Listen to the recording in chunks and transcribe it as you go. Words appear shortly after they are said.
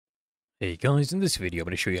Hey guys, in this video I'm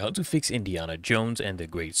going to show you how to fix Indiana Jones and the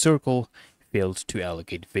Great Circle failed to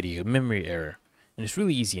allocate video memory error. And it's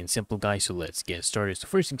really easy and simple guys, so let's get started. So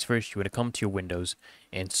first things first, you want to come to your Windows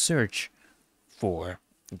and search for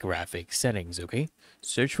graphic settings, okay?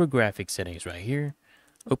 Search for graphic settings right here.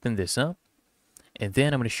 Open this up. And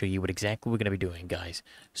then I'm going to show you what exactly we're going to be doing, guys.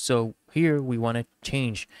 So here we want to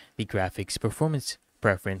change the graphics performance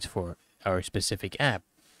preference for our specific app.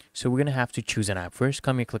 So we're going to have to choose an app first.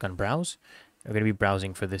 Come here, click on Browse. We're going to be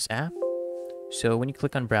browsing for this app. So when you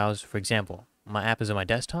click on Browse, for example, my app is on my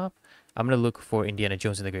desktop. I'm going to look for Indiana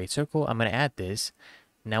Jones and the Great Circle. I'm going to add this.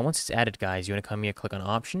 Now, once it's added, guys, you want to come here, click on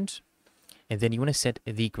Options. And then you want to set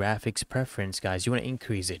the graphics preference, guys. You want to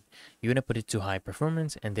increase it. You want to put it to high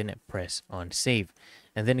performance and then press on Save.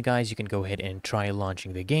 And then, guys, you can go ahead and try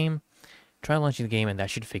launching the game. Try launching the game, and that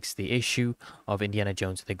should fix the issue of Indiana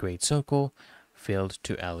Jones and the Great Circle failed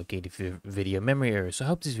to allocate video memory error. So I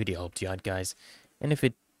hope this video helped you out, guys. And if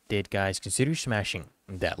it did, guys, consider smashing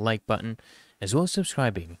that like button as well as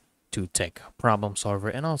subscribing to Tech Problem Solver.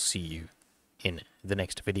 And I'll see you in the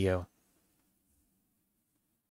next video.